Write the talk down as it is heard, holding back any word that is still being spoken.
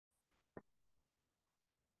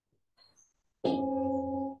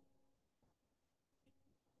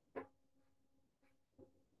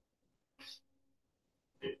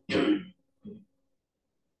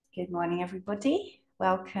Good morning, everybody.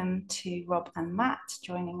 Welcome to Rob and Matt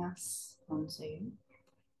joining us on Zoom.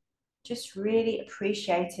 Just really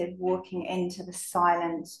appreciated walking into the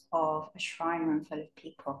silence of a shrine room full of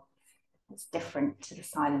people. It's different to the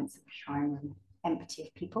silence of a shrine room empty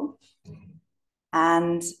of people.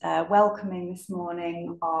 And welcoming this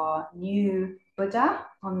morning our new Buddha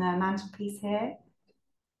on the mantelpiece here,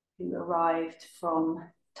 who arrived from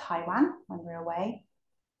Taiwan when we were away.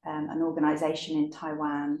 An organization in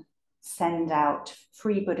Taiwan send out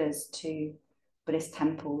free Buddhas to Buddhist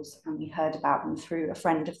temples, and we heard about them through a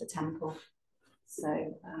friend of the temple.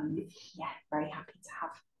 So yeah, very happy to have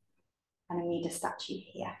an Amida statue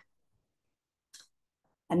here.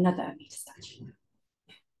 Another Amida statue.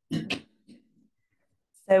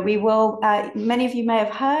 So we will, many of you may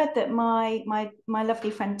have heard that my lovely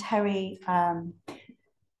friend Terry,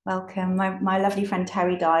 welcome. My lovely friend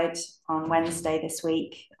Terry died on Wednesday this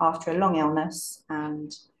week after a long illness,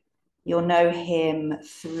 and you'll know him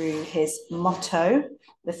through his motto,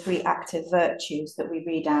 the 3 active virtues that we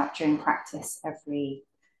read out during practice, every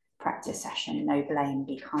practice session: no blame,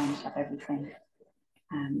 be kind, love everything.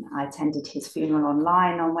 I attended his funeral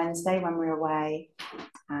online on Wednesday when we were away,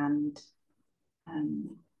 and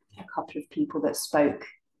a couple of people that spoke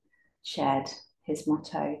shared his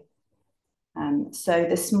motto. So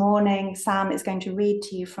this morning, Sam is going to read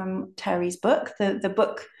to you from Terry's book, the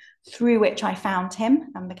book through which I found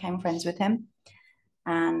him and became friends with him.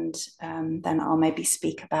 And then I'll maybe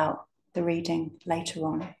speak about the reading later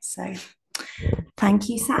on. So thank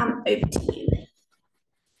you, Sam. Over to you.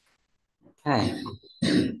 Okay.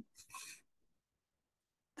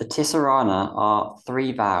 The Tisarana are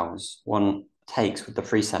 3 vows one takes with the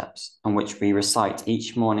precepts, and which we recite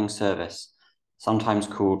each morning service, sometimes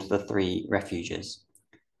called the 3 refuges.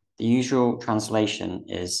 The usual translation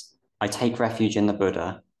is: I take refuge in the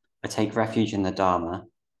Buddha, I take refuge in the Dharma,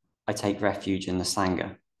 I take refuge in the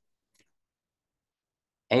Sangha.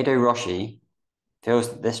 Edo Roshi feels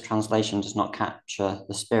that this translation does not capture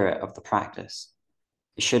the spirit of the practice.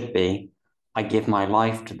 It should be: I give my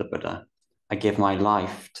life to the Buddha, I give my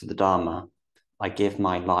life to the Dharma, I give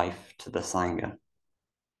my life to the Sangha.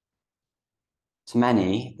 To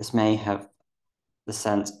many, this may have the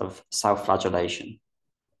sense of self-flagellation.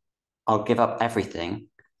 I'll give up everything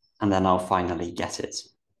and then I'll finally get it.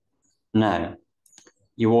 No,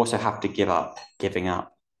 you also have to give up giving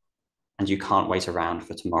up, and you can't wait around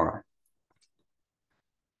for tomorrow.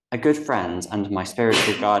 A good friend and my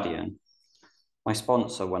spiritual guardian, my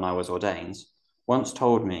sponsor when I was ordained, once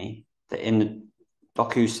told me that in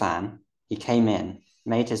Dokusan, he came in,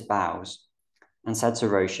 made his bows, and said to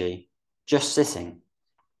Roshi, "Just sitting."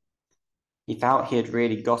 He felt he had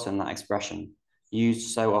really gotten that expression,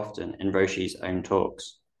 used so often in Roshi's own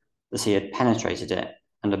talks, that he had penetrated it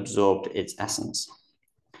and absorbed its essence.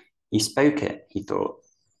 He spoke it, he thought,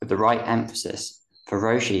 with the right emphasis for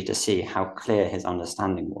Roshi to see how clear his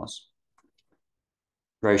understanding was.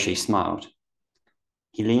 Roshi smiled.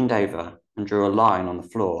 He leaned over and drew a line on the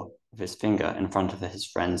floor with his finger in front of his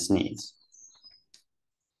friend's knees.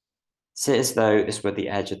 Sit as though this were the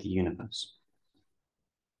edge of the universe.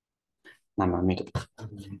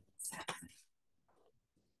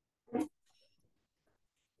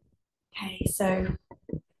 Okay, so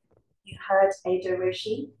you heard Edo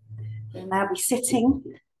Roshi. We'll now be sitting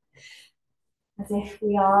as if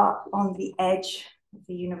we are on the edge of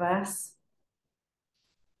the universe.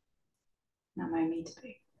 Namo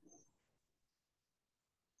Meetabu.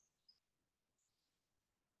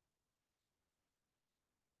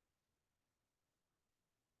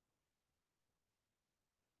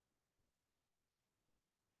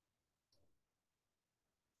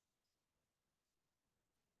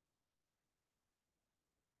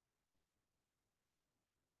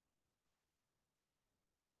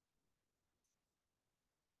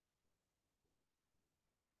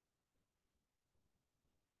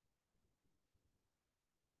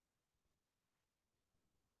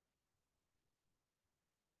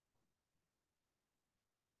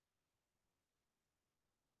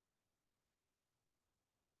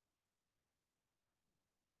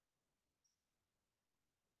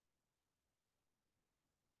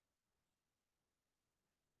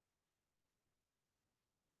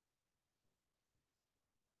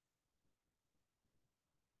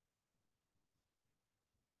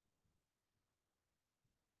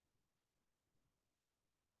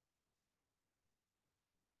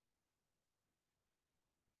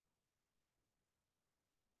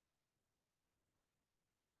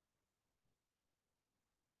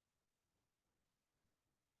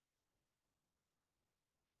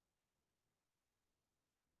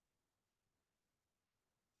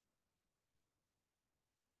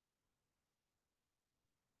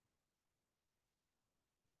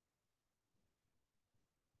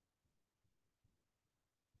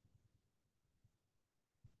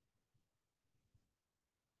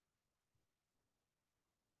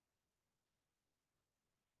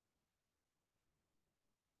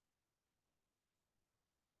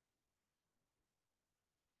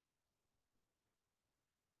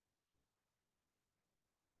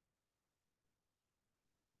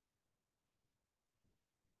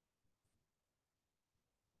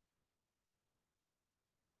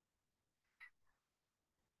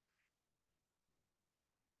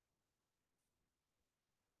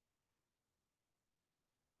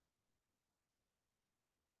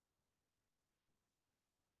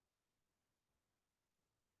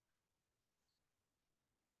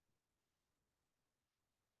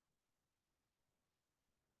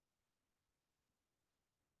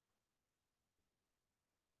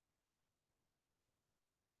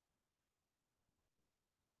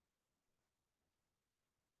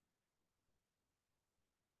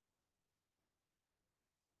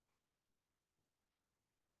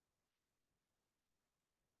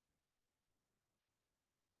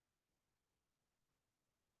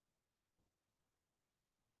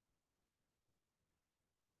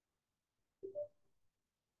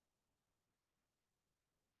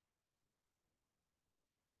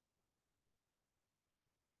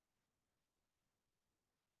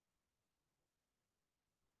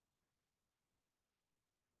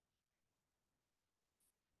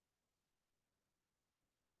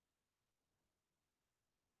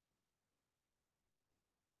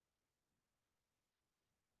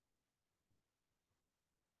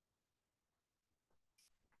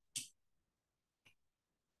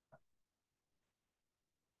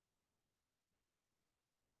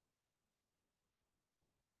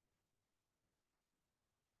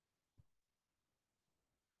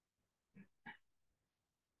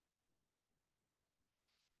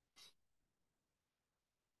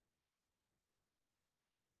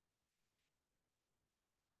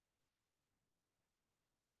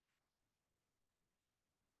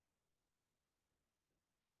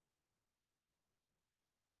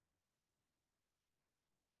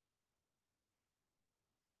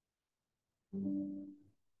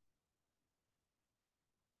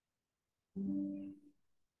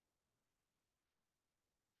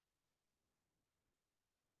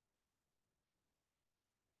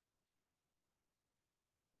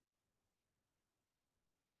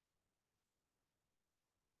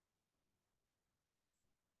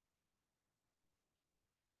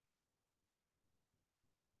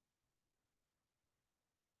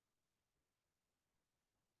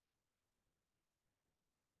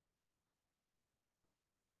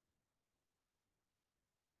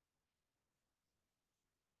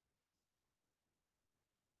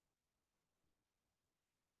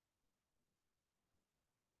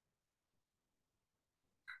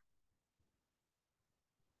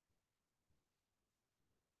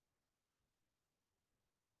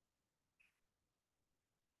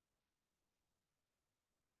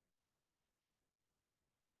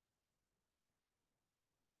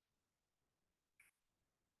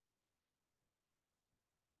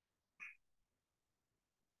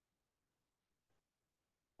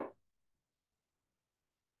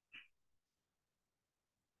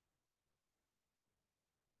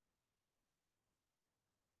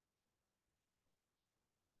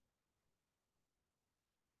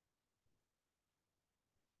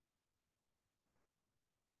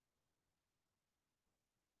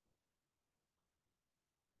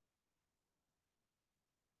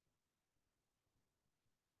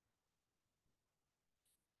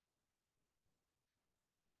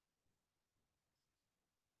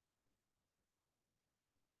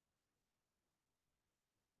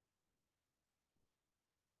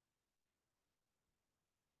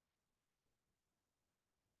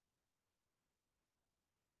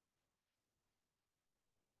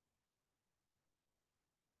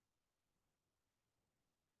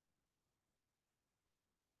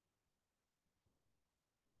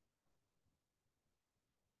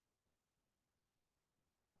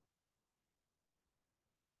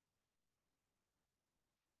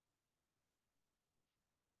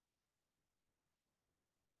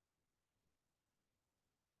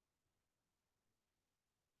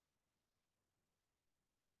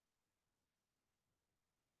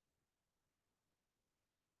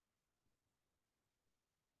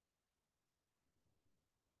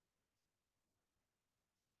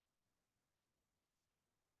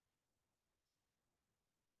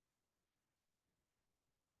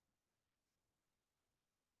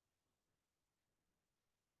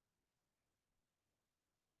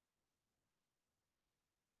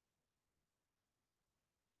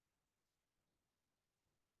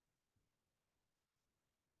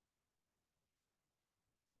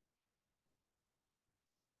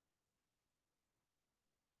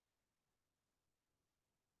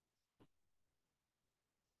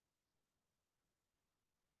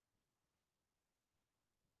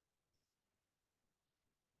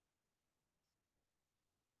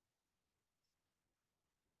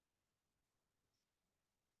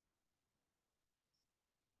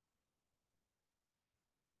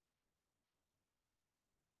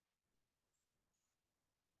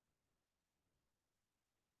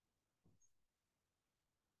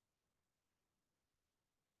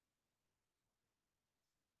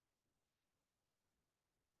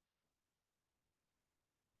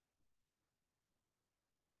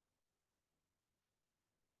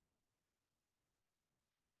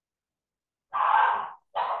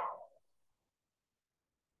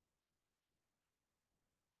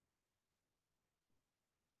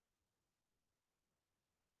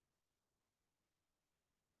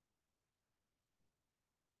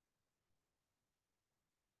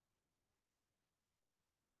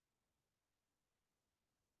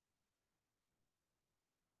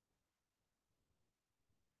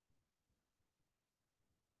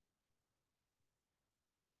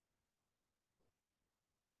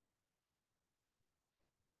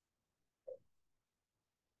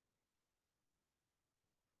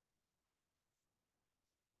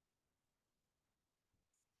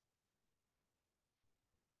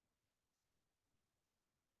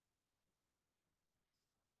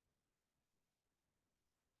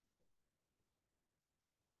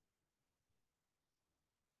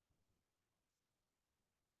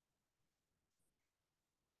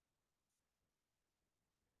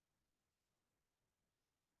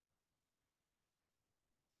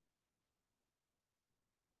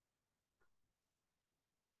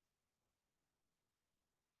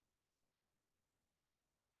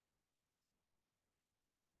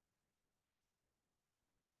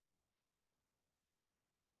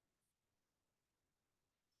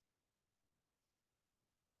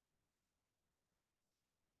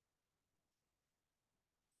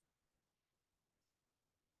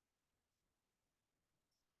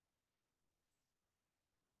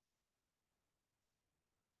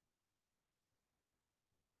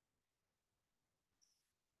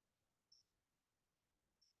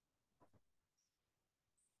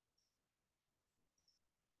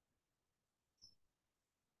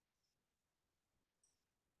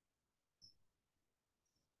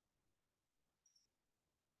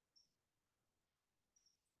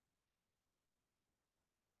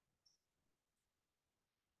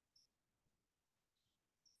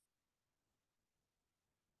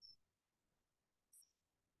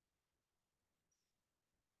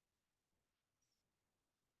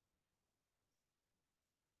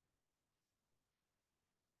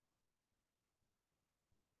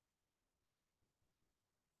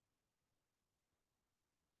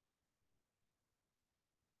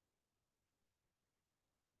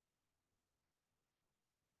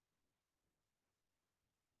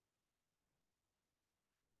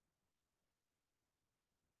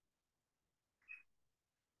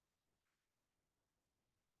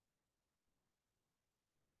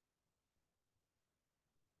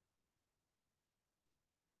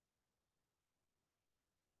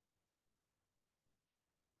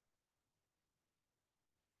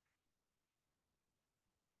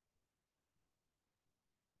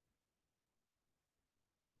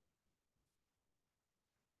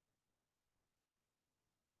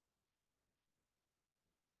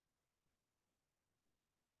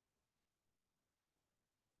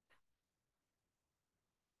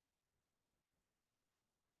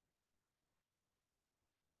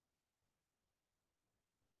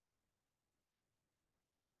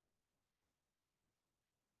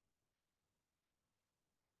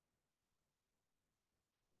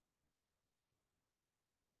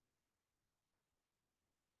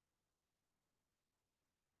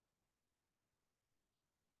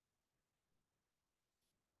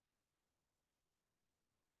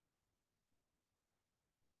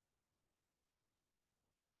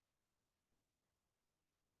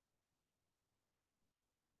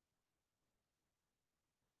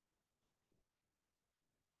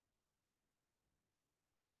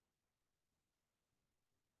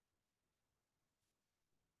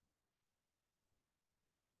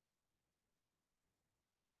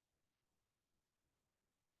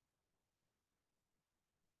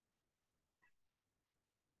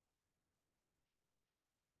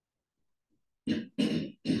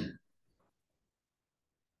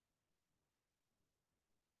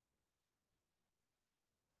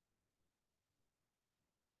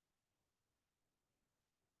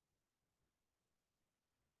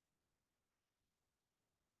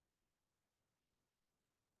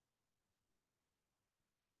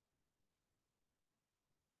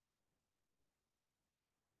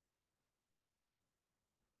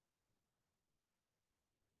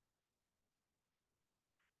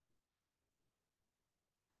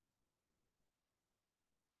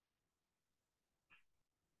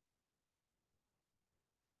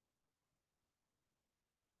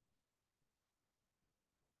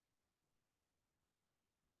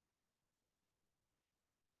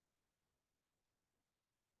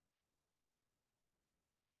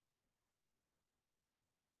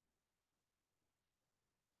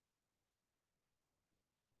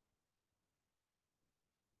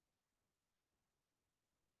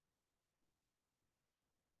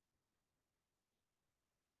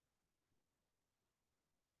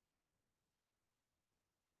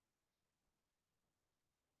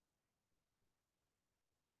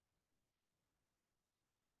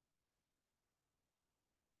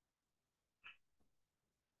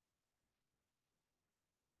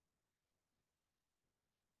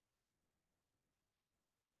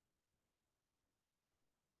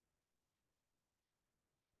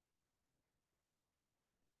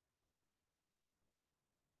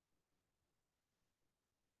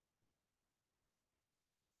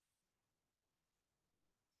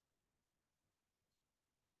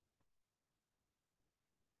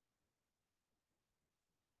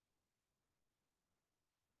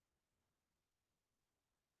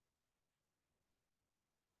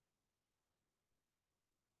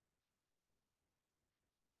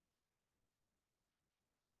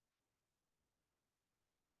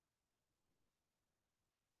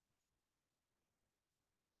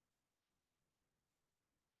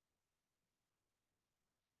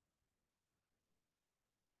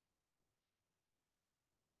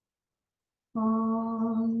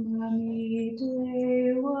 Om Nami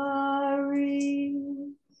Devari.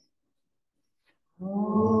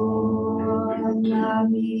 Om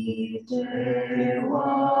Nami Devari.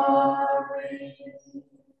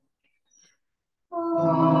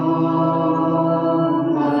 Om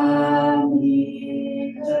Nami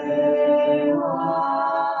Devari. Om Nami Devari.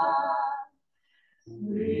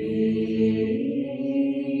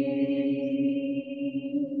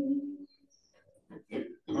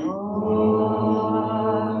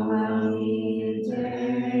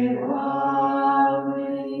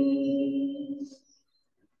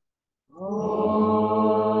 Om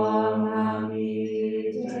Nami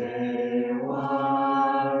Devari.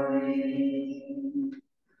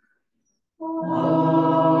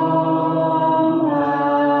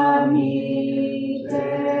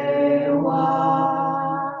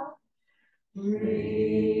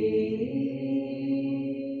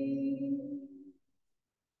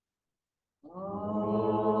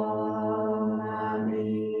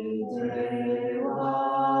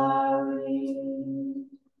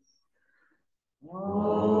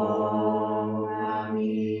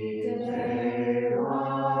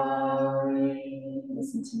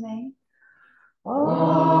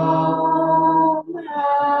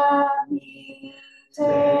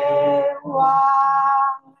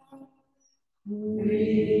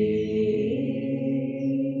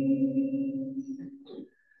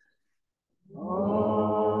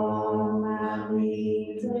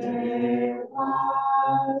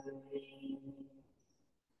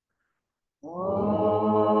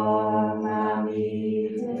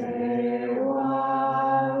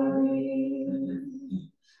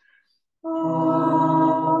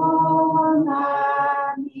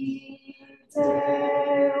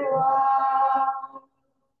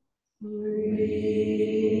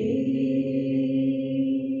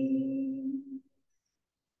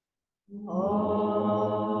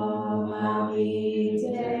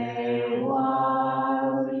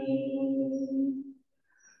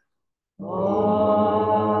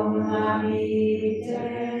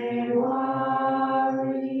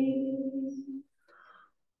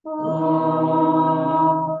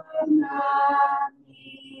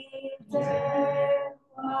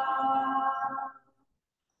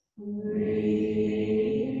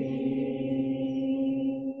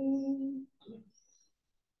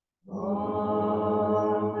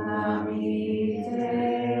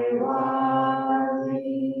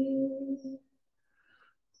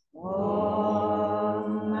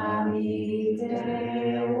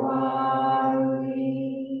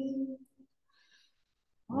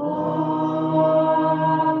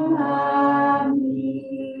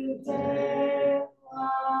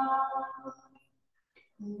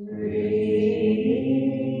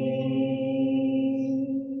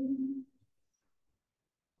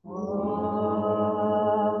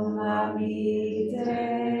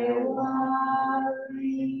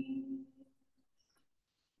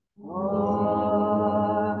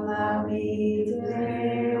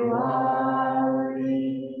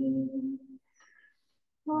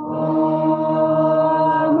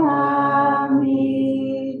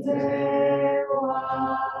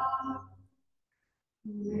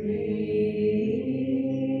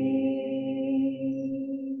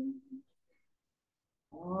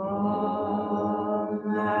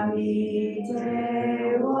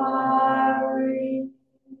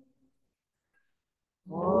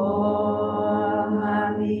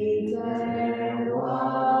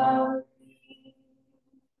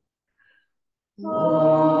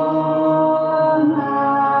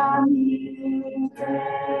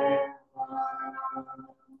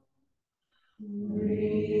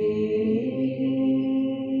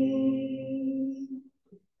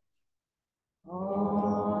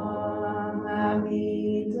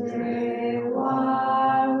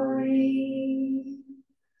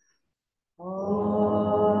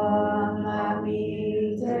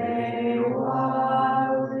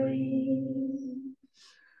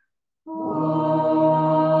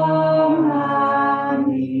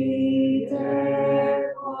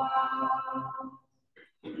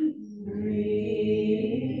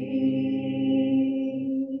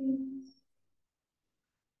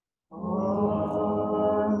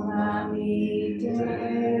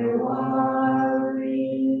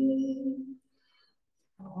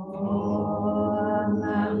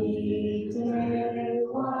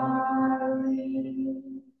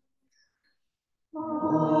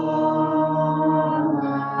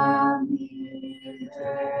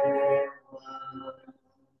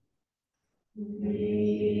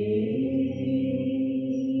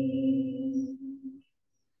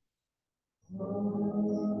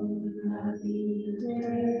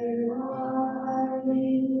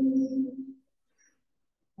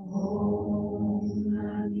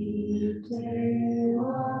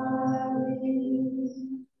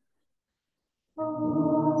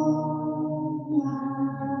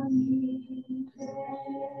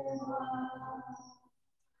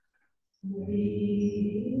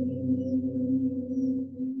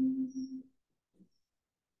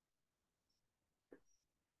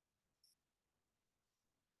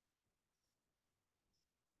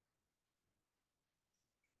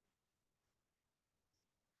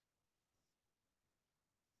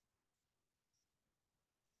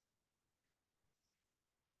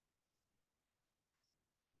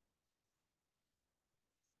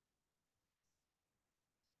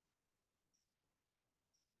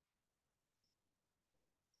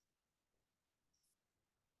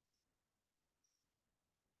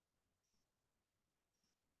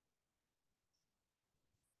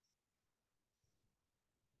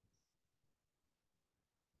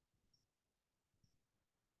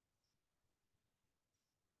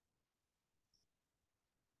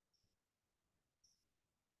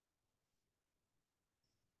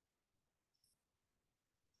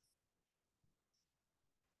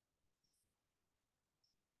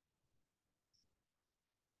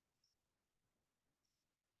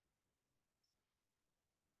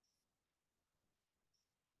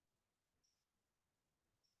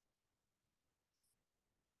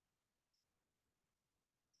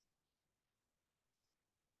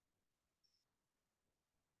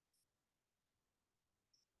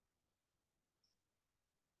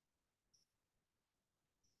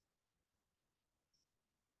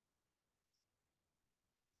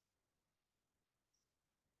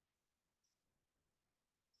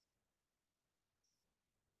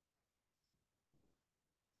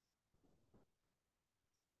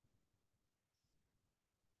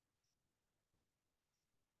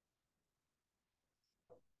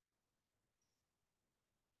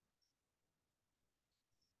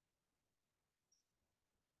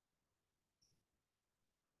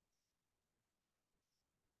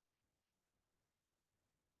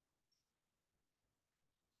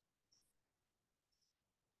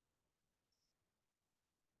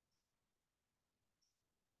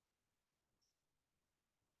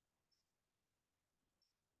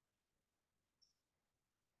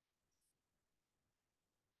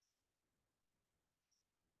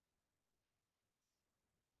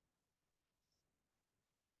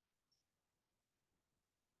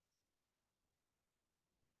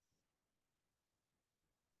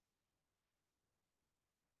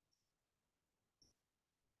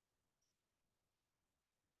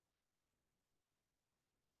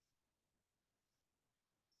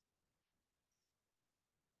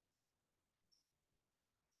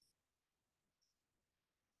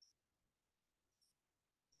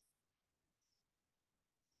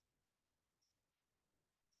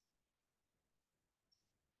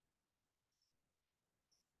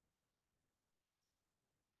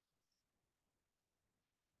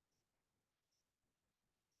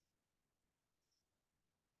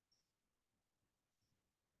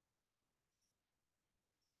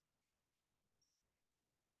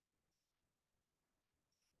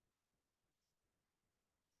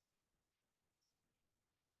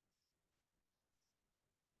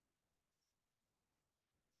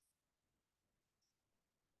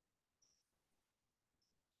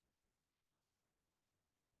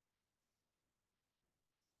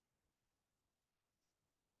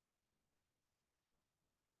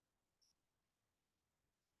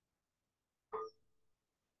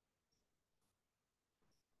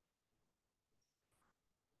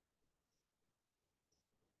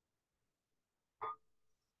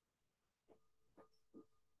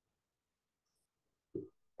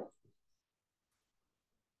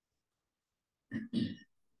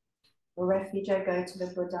 For refuge I go to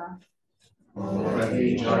the Buddha. For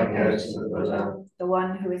refuge I go to the Buddha, The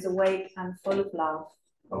one who is awake and full of love.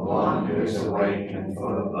 the one who is awake and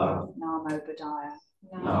full of love. Namo Buddhaya.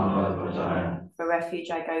 Namo Buddhaya. For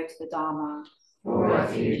refuge I go to the Dharma. For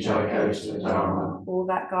refuge I go to the Dharma, All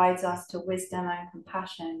that guides us to wisdom and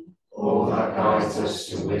compassion. all that guides us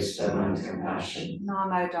to wisdom and compassion.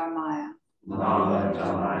 Namo Dharmaya. Namo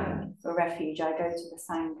Dharmaya. For refuge I go to the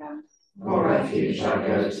Sangha. For refuge I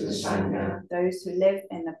go to the Sangha, Those who live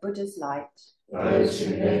in the Buddha's light. those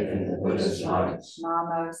who live in the Buddha's light.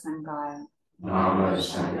 Namo Sanghaya. Namo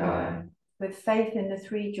Sanghaya. With faith in the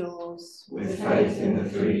three jewels. With faith in the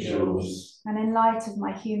three jewels, And in light of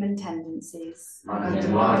my human tendencies. and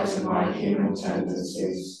in light of my human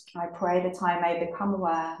tendencies, I pray that I may become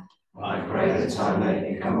aware. I pray that I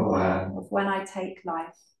may become aware Of when I take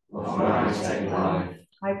life. of when I take life.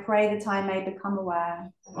 I pray that I may become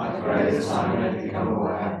aware. I pray that I may become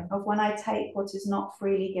aware Of when I take what is not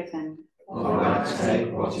freely given. of when I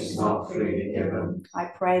take what is not freely given. I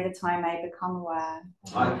pray that I may become aware.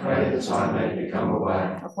 I pray that I may become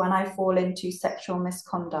aware Of when I fall into sexual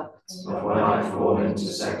misconduct. of when I fall into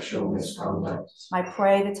sexual misconduct. I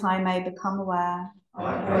pray that I may become aware.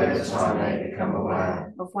 I pray that I may become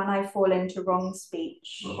aware Of when I fall into wrong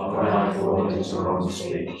speech. of when I fall into wrong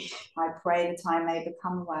speech. I pray that I may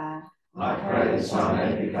become aware. I pray that I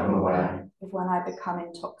may become aware Of when I become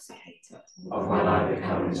intoxicated. of when I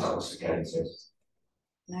become intoxicated.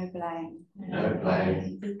 No blame. No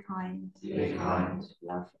blame. Be kind. Be kind.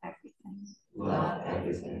 Love everything. Love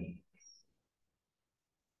everything.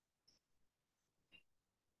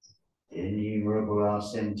 Innumerable are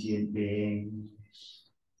sentient beings.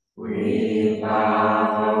 We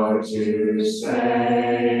vow to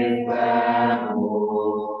save them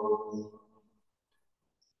all.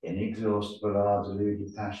 Inexhaustible are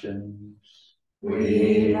deluded passions.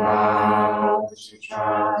 We vow to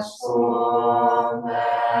transform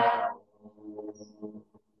them all.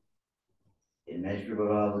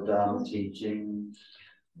 Immeasurable are the Dharma teachings.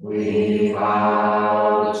 We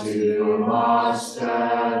vow to master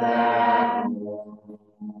them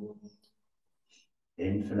all.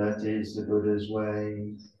 Infinite is the Buddha's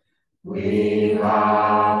way. We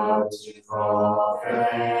vow to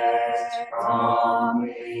profit from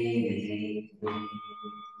it.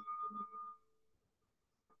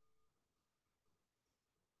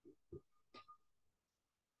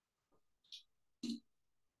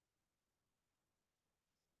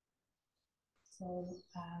 So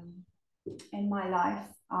in my life,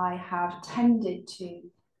 I have tended to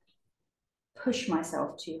push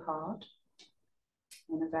myself too hard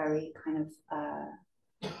in a very kind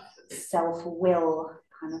of self-will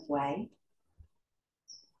kind of way.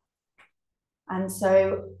 And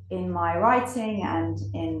so in my writing and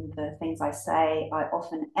in the things I say, I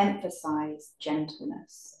often emphasize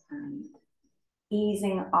gentleness and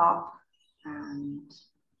easing up and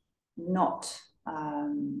not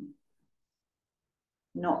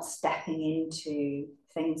stepping into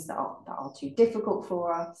things that are too difficult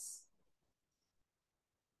for us.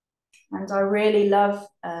 And I really love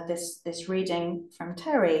this reading from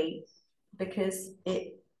Terry because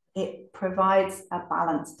it provides a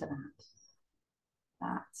balance to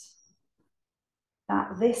that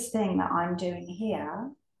this thing that I'm doing here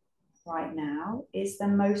right now is the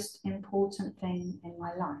most important thing in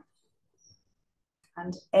my life.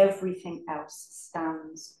 And everything else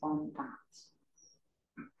stands on that.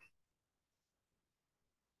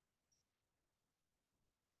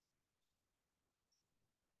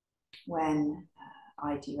 When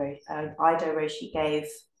Ido Roshi gave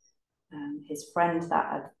his friend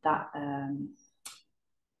that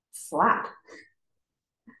slap,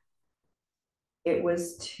 it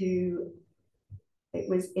was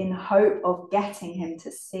in hope of getting him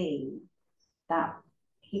to see that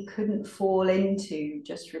he couldn't fall into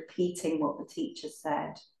just repeating what the teacher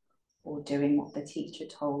said or doing what the teacher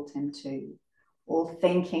told him to, or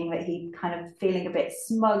thinking that he'd kind of feeling a bit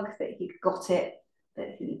smug that he'd got it,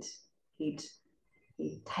 that he'd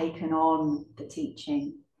taken on the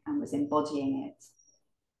teaching and was embodying it.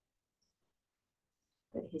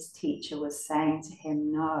 But his teacher was saying to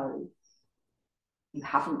him, no, you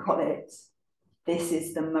haven't got it. This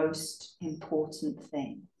is the most important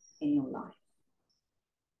thing in your life.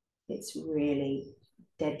 It's really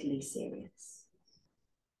deadly serious.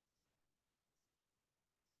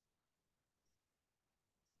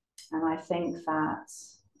 And I think that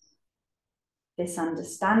this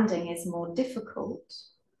understanding is more difficult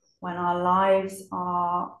when our lives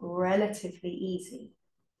are relatively easy,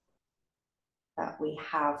 that we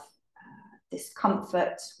have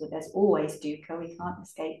discomfort, there's always dukkha, we can't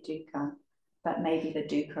escape dukkha, but maybe the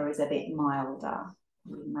dukkha is a bit milder.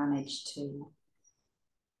 We manage to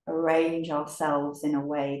arrange ourselves in a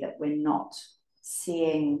way that we're not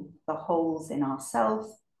seeing the holes in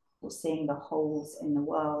ourselves or seeing the holes in the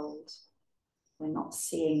world. We're not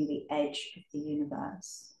seeing the edge of the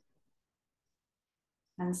universe.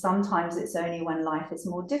 And sometimes it's only when life is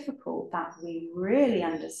more difficult that we really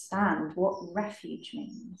understand what refuge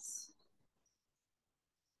means.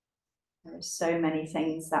 There are so many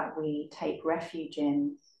things that we take refuge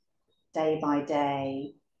in day by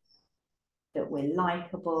day, that we're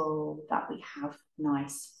likable, that we have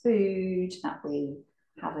nice food, that we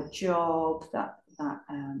have a job, that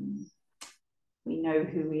we know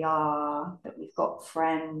who we are, that we've got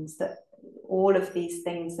friends, that all of these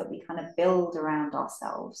things that we kind of build around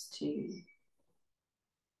ourselves to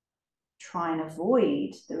try and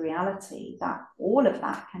avoid the reality that all of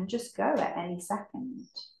that can just go at any second,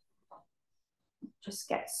 just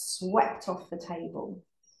get swept off the table.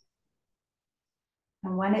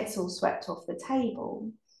 And when it's all swept off the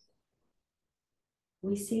table,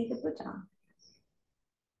 we see the Buddha.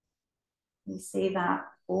 We see that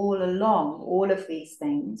all along, all of these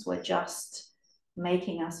things were just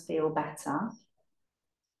making us feel better,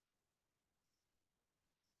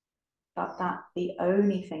 but that the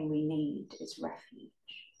only thing we need is refuge.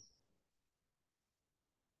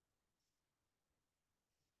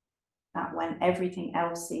 That when everything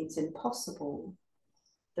else seems impossible,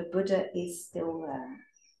 the Buddha is still there.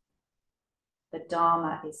 The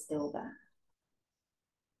Dharma is still there.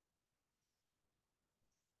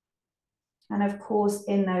 And of course,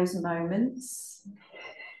 in those moments,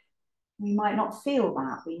 we might not feel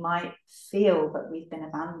that. We might feel that we've been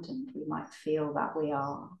abandoned. We might feel that we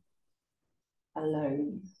are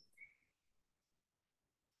alone.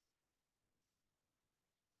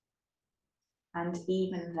 And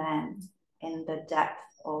even then, in the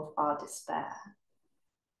depth of our despair,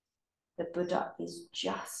 the Buddha is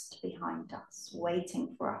just behind us,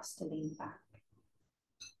 waiting for us to lean back.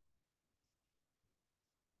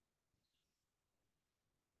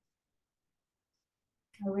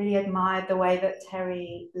 I really admired the way that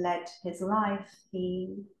Terry led his life.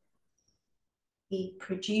 He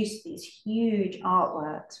produced these huge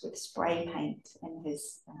artworks with spray paint in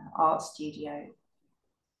his art studio.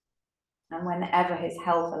 And whenever his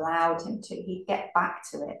health allowed him to, he'd get back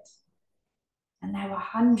to it. And there were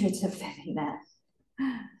hundreds of them in there.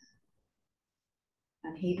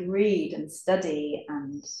 And he'd read and study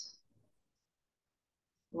and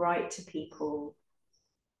write to people.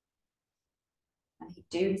 And he'd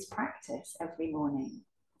do his practice every morning,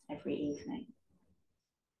 every evening.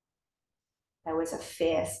 There was a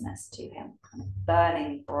fierceness to him, kind of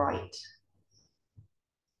burning bright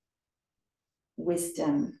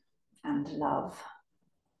wisdom and love.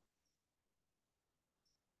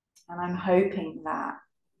 And I'm hoping that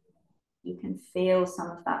you can feel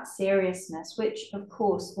some of that seriousness, which of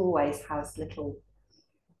course always has little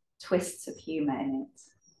twists of humor in it.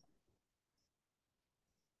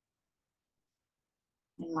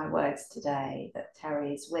 In my words today, that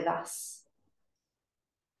Terry is with us.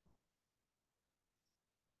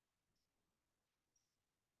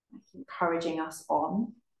 Encouraging us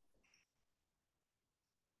on.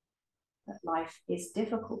 That life is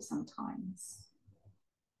difficult sometimes.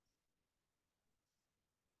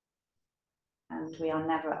 And we are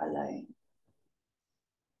never alone.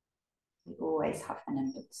 We always have an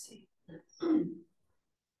embutsu.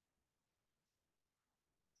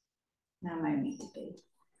 Namo need to be.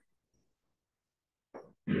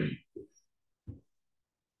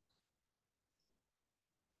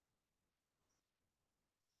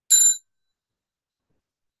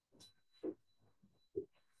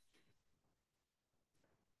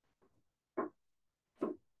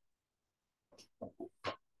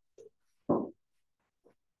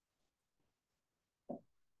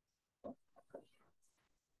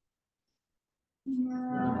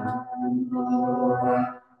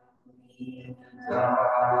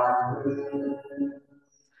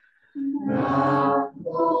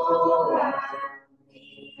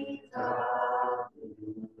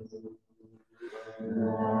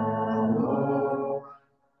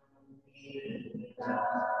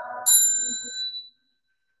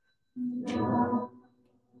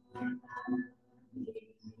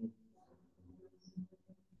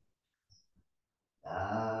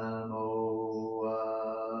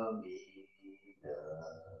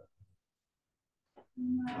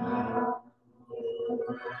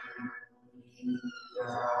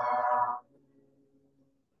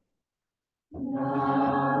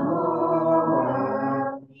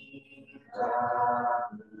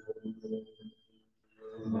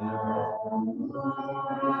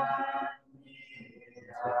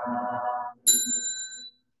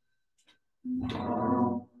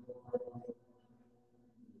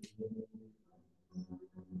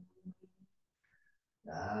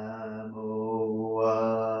 Namo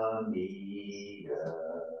Amida.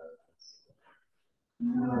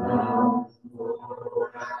 Namo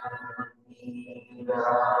Amida.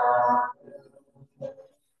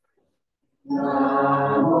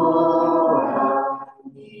 Namo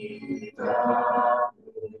Amida.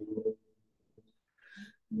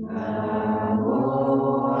 Namo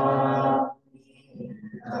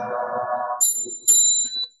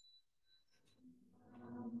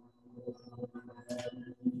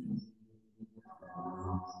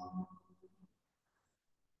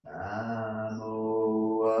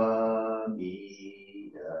Namo Amida.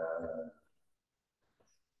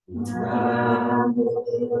 Namo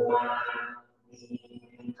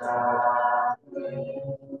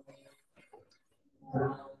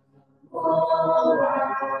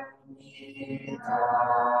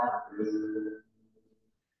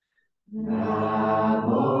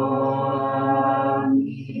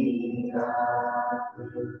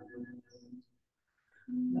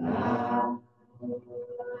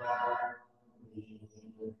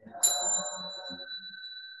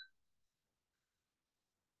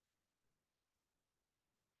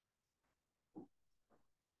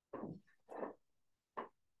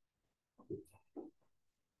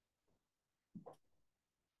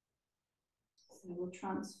So we'll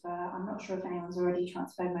transfer. I'm not sure if anyone's already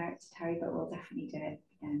transferred merit to Terry, but we'll definitely do it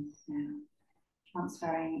again now.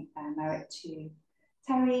 Transferring merit to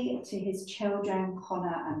Terry, to his children,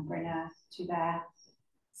 Connor and Brinna, to their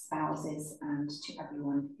spouses, and to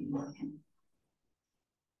everyone who know him.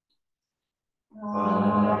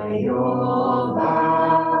 By your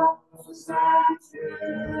vows and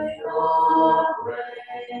through your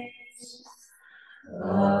grace,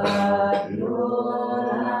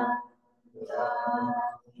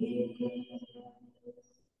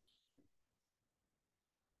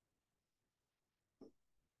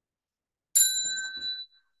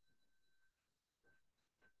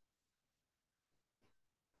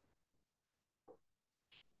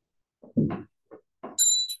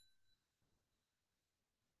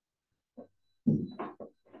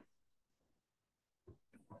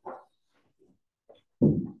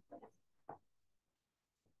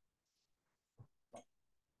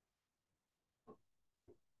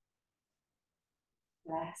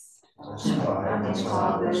 Blessed by His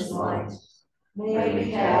Father's light, may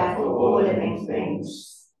we care for all living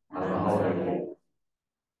things, and the holy.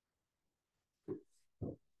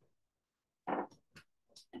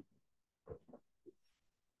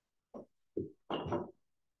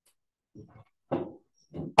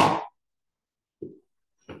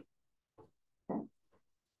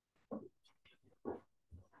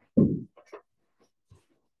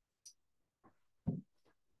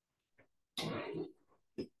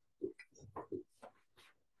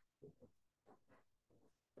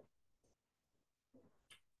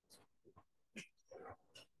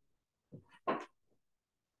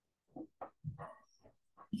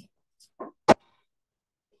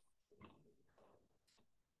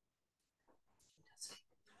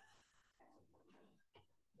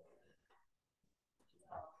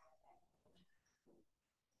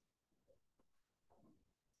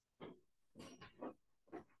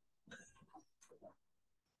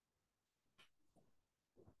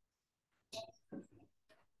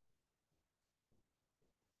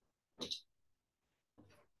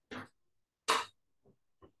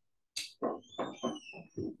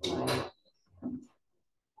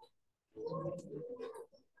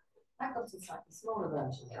 That got a slightly smaller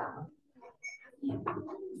version of that one.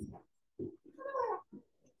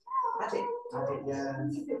 Had it, yeah.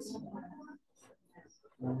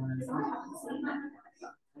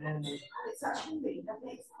 It's actually, I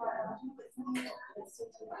think it's quite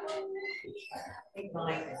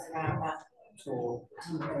Ignite is about that tall.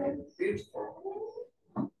 Beautiful.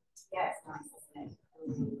 Yeah, it's nice, isn't it?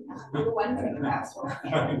 We were wondering about what.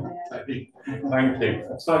 Thank you.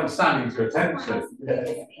 I started standing to attention.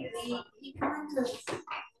 He kind of,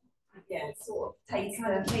 yeah, sort of takes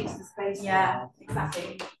the space. Yeah,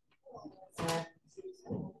 exactly. So,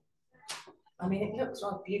 I mean, it looks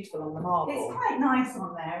like beautiful on the marble. It's quite nice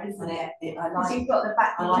on there, isn't it? I like. You've got the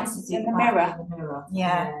back. I like to see in the back mirror. in the mirror.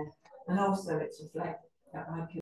 Yeah. And also it's reflected.